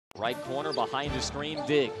Right corner behind the screen,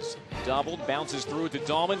 Diggs. Doubled, bounces through to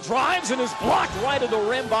Dahlman, drives and is blocked right at the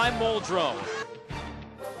rim by Muldrow.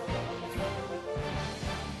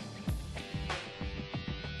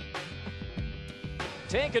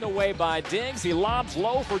 Taken away by Diggs, he lobs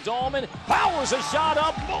low for Dahlman, powers a shot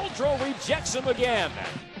up, Muldrow rejects him again.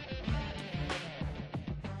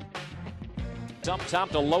 Up top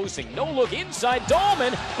to Losing, no look inside,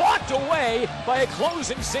 Dahlman blocked away by a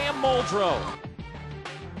closing Sam Muldrow.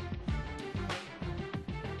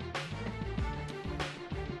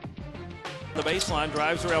 The baseline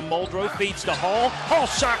drives around Muldrow, feeds to Hall. Hall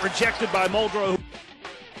shot rejected by Muldrow.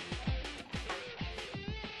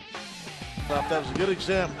 That was a good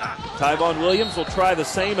example. Tyvon Williams will try the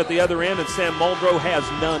same at the other end, and Sam Muldrow has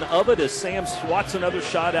none of it as Sam swats another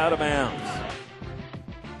shot out of bounds.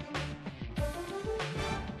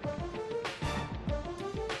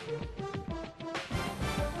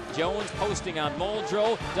 Jones posting on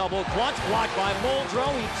Muldrow, double clutch, blocked by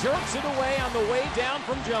Muldrow. He jerks it away on the way down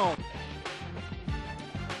from Jones.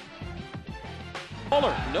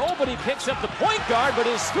 Nobody picks up the point guard, but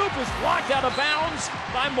his scoop is blocked out of bounds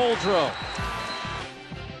by Muldrow.